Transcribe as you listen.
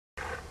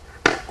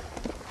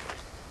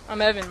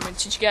I'm Evan. I'm going to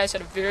teach you guys how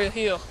to varial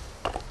heel.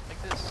 Like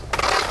this.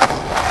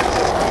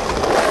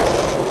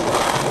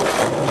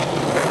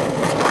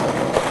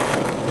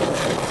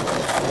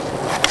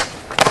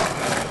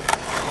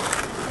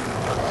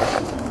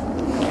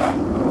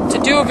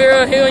 To do a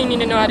varial heel, you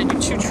need to know how to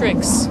do two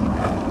tricks.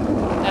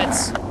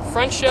 That's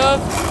front shove,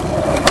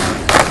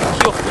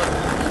 heel flip.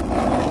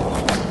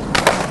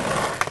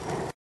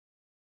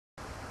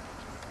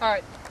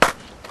 Alright,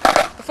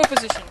 the foot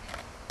position.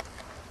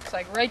 It's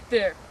like right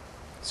there,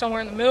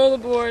 somewhere in the middle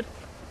of the board,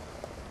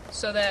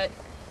 so that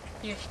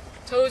your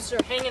toes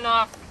are hanging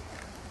off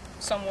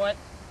somewhat,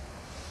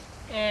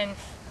 and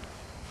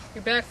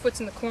your back foot's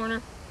in the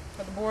corner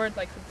of the board,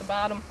 like at the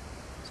bottom,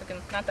 so it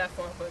can, not that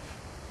far, but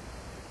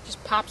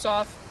just pops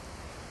off,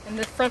 and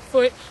the front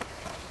foot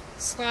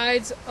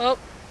slides up,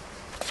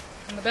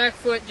 and the back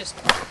foot just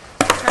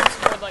turns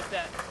the board like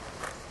that.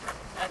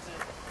 That's it.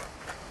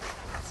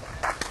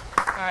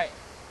 Alright,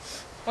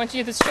 once you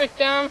get this trick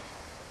down,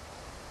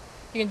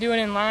 you can do it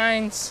in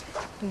lines,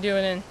 you can do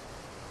it in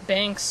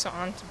banks,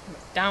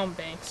 down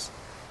banks.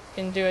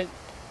 You can do it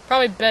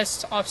probably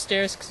best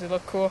upstairs because they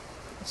look cool.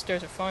 The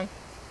stairs are fun.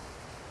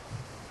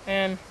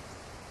 And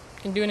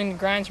you can do it in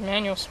grinds or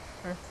manuals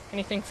or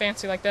anything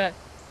fancy like that.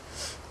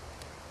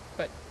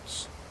 But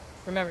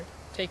remember,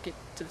 take it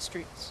to the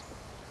streets.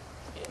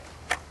 Yeah.